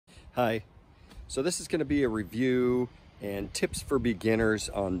Hi. So this is going to be a review and tips for beginners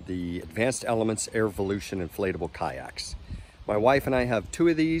on the Advanced Elements Airvolution inflatable kayaks. My wife and I have two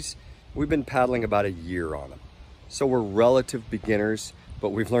of these. We've been paddling about a year on them. So we're relative beginners, but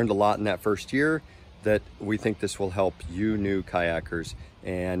we've learned a lot in that first year that we think this will help you new kayakers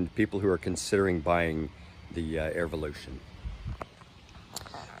and people who are considering buying the Airvolution.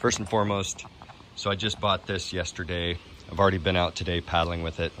 First and foremost, so I just bought this yesterday. I've already been out today paddling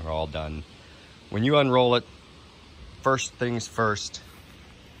with it. We're all done. When you unroll it, first things first,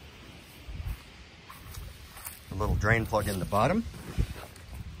 a little drain plug in the bottom,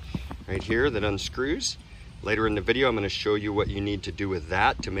 right here, that unscrews. Later in the video, I'm going to show you what you need to do with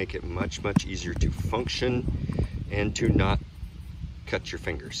that to make it much easier to function and to not cut your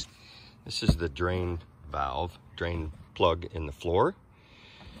fingers. This is the drain valve, drain plug in the floor.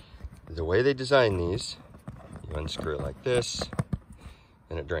 The way they design these, you unscrew it like this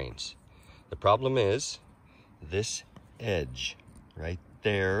and it drains. The problem is this edge right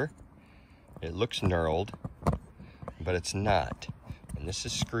there, it looks knurled, but it's not. And this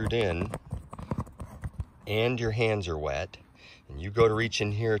is screwed in and your hands are wet and you go to reach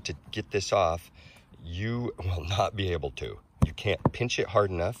in here to get this off, you will not be able to. You can't pinch it hard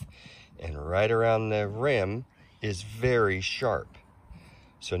enough, and right around the rim is very sharp.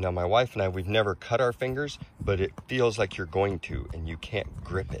 So now my wife and I, we've never cut our fingers, but it feels like you're going to, and you can't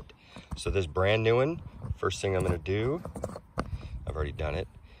grip it. So this brand new one, first thing I'm gonna do, I've already done it,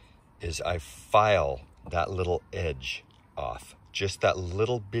 is I file that little edge off, just that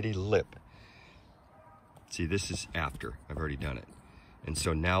little bitty lip. See, this is after, I've already done it. And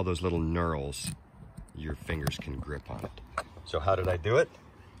so now those little knurls, your fingers can grip on it. So how did I do it?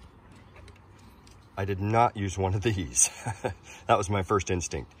 I did not use one of these. That was my first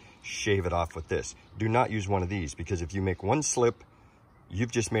instinct. Shave it off with this. Do not use one of these, because if you make one slip, you've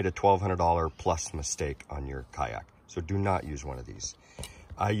just made a $1,200 plus mistake on your kayak. So do not use one of these.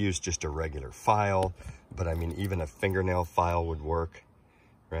 I use just a regular file, but I mean, even a fingernail file would work,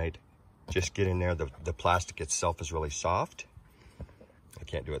 right? Just get in there. The plastic itself is really soft. I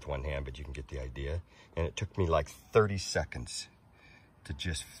can't do it with one hand, but you can get the idea. And it took me like 30 seconds to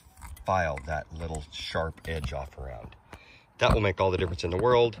just file that little sharp edge off around. That will make all the difference in the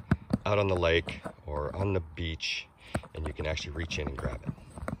world out on the lake or on the beach, and you can actually reach in and grab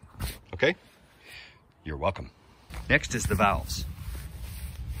it. Okay? You're welcome. Next is the valves.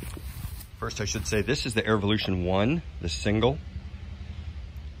 First, I should say this is the Airvolution 1, the single.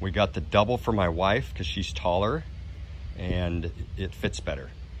 We got the double for my wife because she's taller and it fits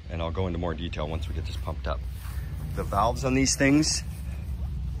better. And I'll go into more detail once we get this pumped up. The valves on these things,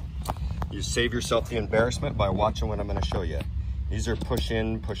 you save yourself the embarrassment by watching what I'm going to show you. These are push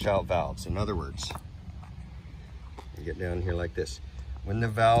in, push out valves. In other words, you get down here like this. When the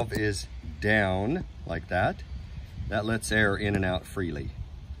valve is down like that, that lets air in and out freely.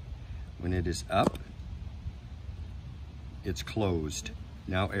 When it is up, it's closed.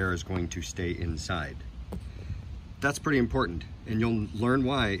 Now air is going to stay inside. That's pretty important, and you'll learn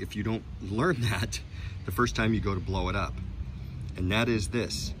why if you don't learn that the first time you go to blow it up. And that is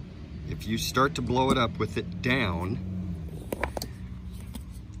this. If you start to blow it up with it down,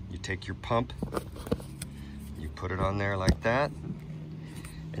 you take your pump, you put it on there like that,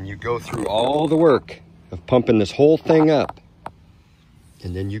 and you go through all the work of pumping this whole thing up.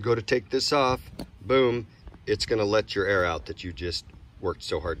 And then you go to take this off, boom, it's gonna let your air out that you just worked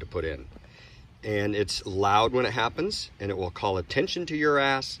so hard to put in. And it's loud when it happens, and it will call attention to your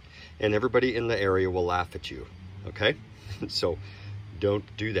ass, and everybody in the area will laugh at you, okay? So don't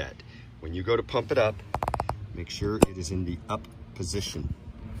do that. When you go to pump it up, make sure it is in the up position,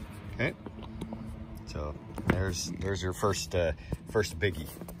 okay? So there's your first biggie.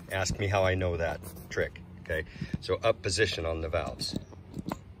 Ask me how I know that trick, okay? So up position on the valves.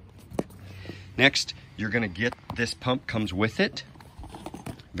 Next, you're gonna get this pump, comes with it.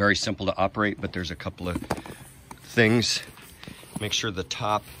 Very simple to operate, but there's a couple of things. Make sure the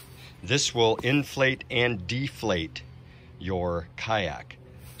top, this will inflate and deflate your kayak.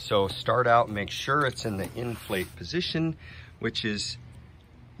 So start out, make sure it's in the inflate position, which is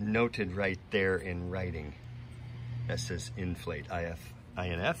noted right there in writing. That says inflate,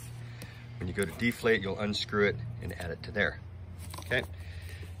 I-F-I-N-F. When you go to deflate, you'll unscrew it and add it to there. Okay,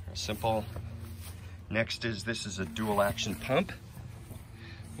 simple. Next is, this is a dual action pump,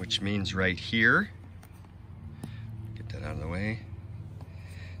 which means right here, get that out of the way,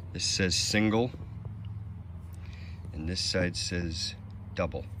 this says single, and this side says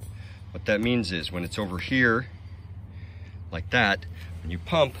double. What that means is when it's over here, like that, when you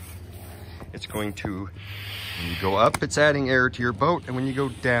pump, it's going to, when you go up, it's adding air to your boat, and when you go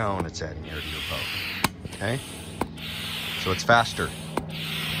down, it's adding air to your boat, okay? So it's faster.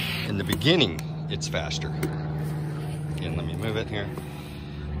 In the beginning, it's faster. Again, let me move it here.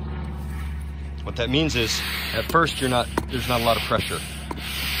 What that means is, at first, there's not a lot of pressure.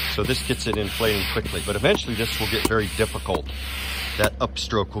 So this gets it inflating quickly, but eventually this will get very difficult. That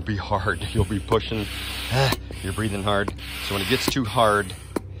upstroke will be hard. You'll be pushing, you're breathing hard. So when it gets too hard,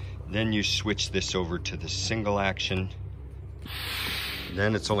 then you switch this over to the single action.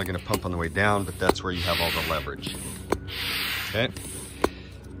 Then it's only gonna pump on the way down, but that's where you have all the leverage. Okay?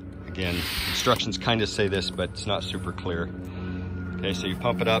 Again, instructions kind of say this, but it's not super clear. Okay, so you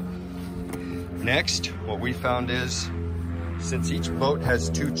pump it up. Next, what we found is, since each boat has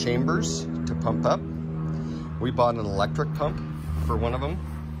 2 chambers to pump up, we bought an electric pump for one of them.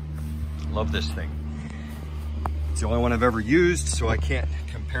 Love this thing. It's the only one I've ever used, so I can't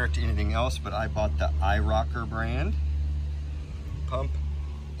compare it to anything else, but I bought the iRocker brand pump,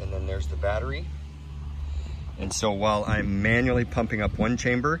 and then there's the battery. And so while I'm manually pumping up one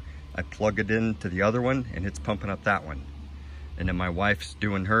chamber, I plug it into the other one, and it's pumping up that one. And then my wife's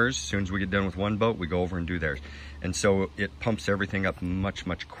doing hers. As soon as we get done with one boat, we go over and do theirs. And so it pumps everything up much,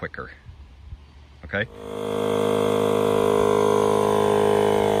 much quicker. Okay?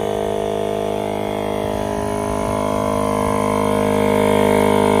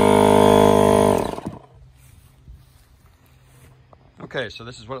 Okay, so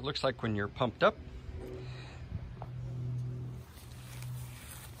this is what it looks like when you're pumped up.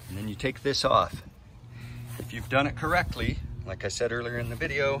 And then you take this off. If you've done it correctly, like I said earlier in the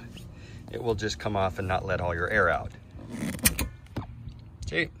video, it will just come off and not let all your air out.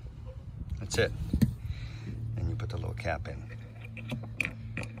 See? That's it. And you put the little cap in.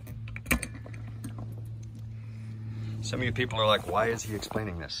 Some of you people are like, why is he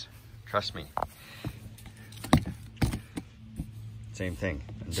explaining this? Trust me. Same thing.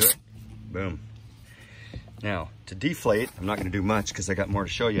 Undo it. Boom. Now, to deflate, I'm not going to do much because I got more to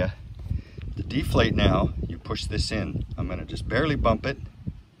show you. To deflate now, you push this in. I'm going to just barely bump it.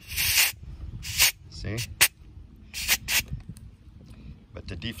 See? But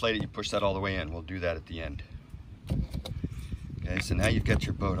to deflate it, you push that all the way in. We'll do that at the end. Okay, so now you've got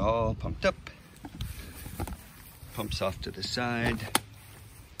your boat all pumped up. Pumps off to the side.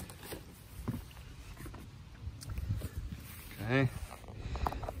 Okay.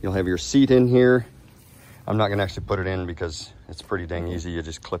 You'll have your seat in here. I'm not gonna actually put it in because it's pretty dang easy. You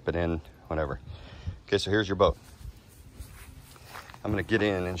just clip it in, whatever. Okay, so here's your boat. I'm gonna get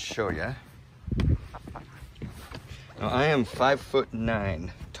in and show you. Now I am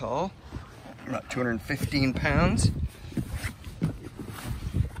 5'9" tall, about 215 pounds.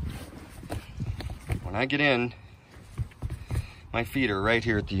 When I get in, my feet are right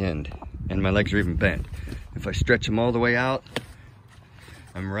here at the end and my legs are even bent. If I stretch them all the way out,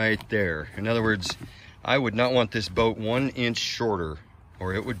 I'm right there. In other words, I would not want this boat 1 inch shorter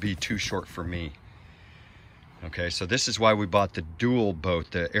or it would be too short for me. Okay, so this is why we bought the dual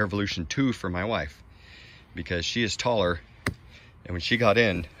boat, the Airvolution 2 for my wife, because she is taller, and when she got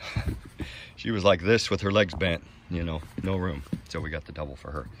in, she was like this with her legs bent, you know, no room. So we got the double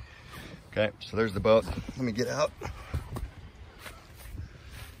for her. Okay, so there's the boat. Let me get out.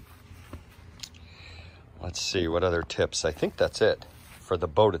 Let's see, what other tips? I think that's it for the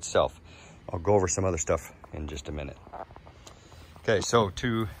boat itself. I'll go over some other stuff in just a minute. Okay, so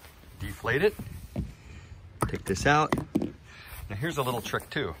to deflate it, take this out. Now here's a little trick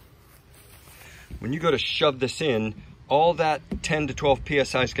too. When you go to shove this in, all that 10 to 12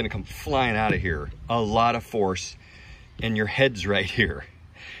 PSI is gonna come flying out of here. A lot of force, and your head's right here.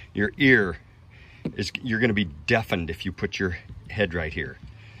 Your ear is, you're gonna be deafened if you put your head right here.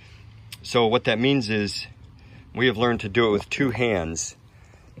 So what that means is, we have learned to do it with 2 hands.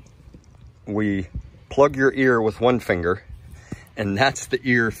 We plug your ear with 1 finger, and that's the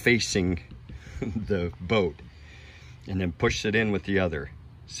ear facing the boat, and then push it in with the other.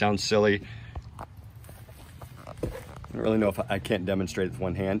 Sounds silly. I don't really know if I can't demonstrate it with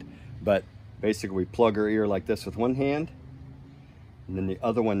 1 hand, but basically we plug our ear like this with 1 hand, and then the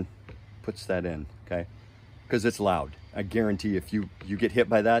other one puts that in, okay? Because it's loud. I guarantee if you get hit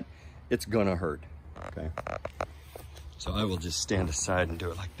by that, it's gonna hurt, okay? So I will just stand aside and do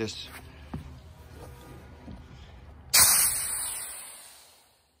it like this.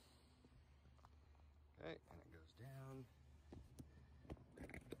 Okay, and it goes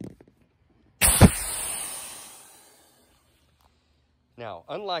down. Now,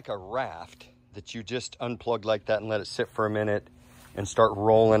 unlike a raft that you just unplug like that and let it sit for a minute and start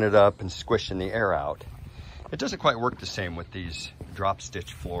rolling it up and squishing the air out, it doesn't quite work the same with these drop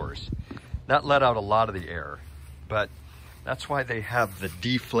stitch floors. that let out a lot of the air, but that's why they have the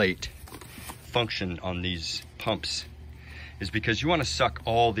deflate function on these pumps, is because you want to suck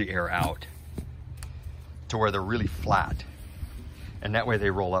all the air out to where they're really flat, and that way they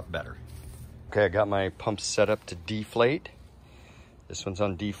roll up better. Okay, I got my pumps set up to deflate. This one's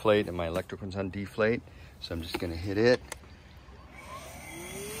on deflate and my electric one's on deflate. So I'm just gonna hit it.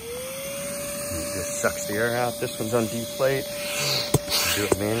 And it just sucks the air out. This one's on deflate. Do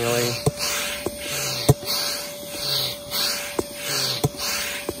it manually.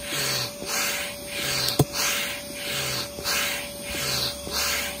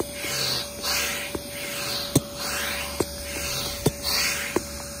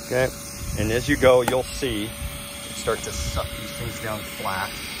 Okay, and as you go, you'll see it start to suck these things down flat.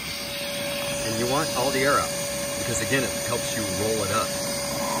 And you want all the air out, because again, it helps you roll it up.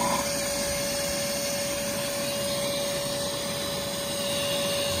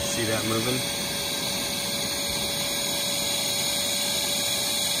 See that moving?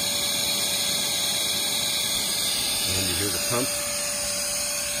 And you hear the pump.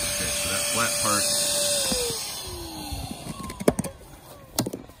 Okay, so that flat part,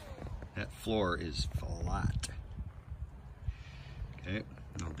 that floor is flat. Okay,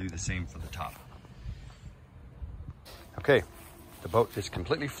 and I'll do the same for the top. Okay, the boat is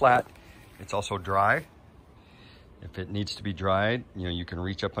completely flat. It's also dry. If it needs to be dried, you know, you can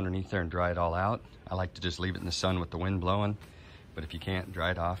reach up underneath there and dry it all out. I like to just leave it in the sun with the wind blowing, but if you can't, dry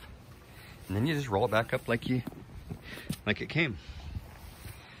it off. And then you just roll it back up like it came.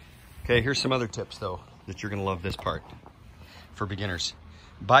 Okay, here's some other tips though, that you're gonna love this part for beginners.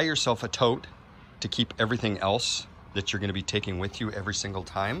 Buy yourself a tote to keep everything else that you're gonna be taking with you every single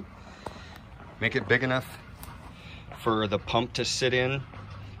time. Make it big enough for the pump to sit in.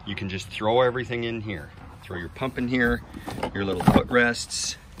 You can just throw everything in here. Throw your pump in here, your little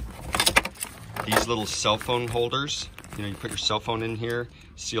footrests, these little cell phone holders. You know, you put your cell phone in here,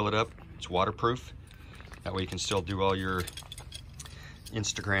 seal it up, it's waterproof. That way you can still do all your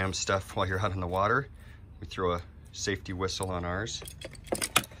Instagram stuff while you're out in the water. We throw a safety whistle on ours.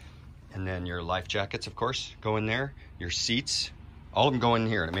 And then your life jackets, of course, go in there. Your seats, all of them go in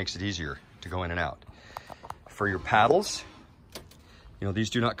here, and it makes it easier to go in and out. For your paddles, you know, these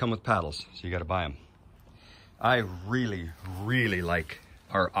do not come with paddles, so you gotta buy them. I really, really like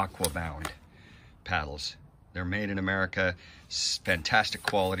our Aquabound paddles. They're made in America, fantastic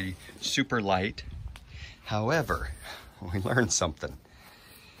quality, super light. However, we learned something.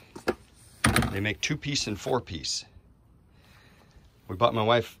 They make 2-piece and 4-piece. We bought my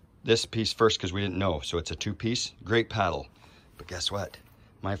wife this piece first because we didn't know, so it's a 2-piece, great paddle. But guess what?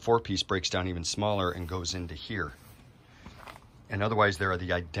 My 4-piece breaks down even smaller and goes into here. And otherwise, they're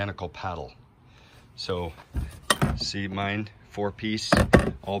the identical paddle. So, see mine, 4-piece,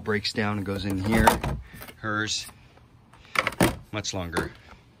 all breaks down and goes in here. Hers, much longer,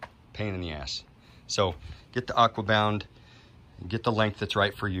 pain in the ass. So, get the Aquabound, get the length that's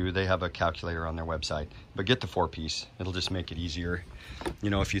right for you. They have a calculator on their website, but get the 4-piece. It'll just make it easier. You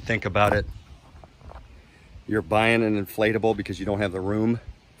know, if you think about it, you're buying an inflatable because you don't have the room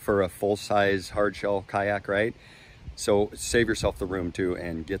for a full-size hard shell kayak, right? So save yourself the room too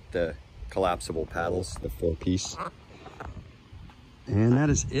and get the collapsible paddles, the 4-piece. And that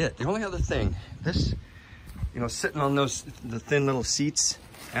is it. The only other thing, this, you know, sitting on the thin little seats,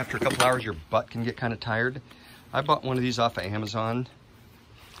 after a couple hours, your butt can get kind of tired. I bought one of these off of Amazon.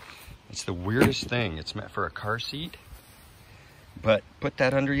 It's the weirdest thing. It's meant for a car seat, but put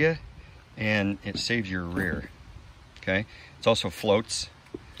that under you and it saves your rear, okay? It also floats,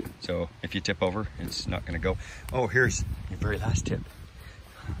 so if you tip over, it's not gonna go. Oh, here's your very last tip.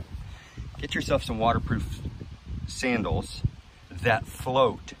 Get yourself some waterproof sandals that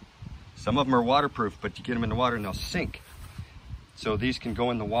float. Some of them are waterproof, but you get them in the water and they'll sink. So these can go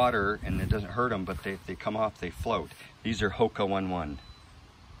in the water and it doesn't hurt them, but if they come off, they float. These are Hoka One One.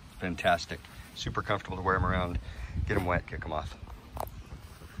 Fantastic. Super comfortable to wear them around. Get them wet, kick them off.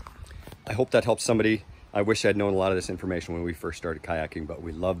 I hope that helps somebody. I wish I'd known a lot of this information when we first started kayaking, but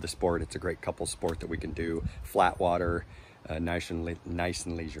we love the sport. It's a great couple sport that we can do. Flat water, nice and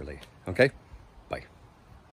leisurely. Okay?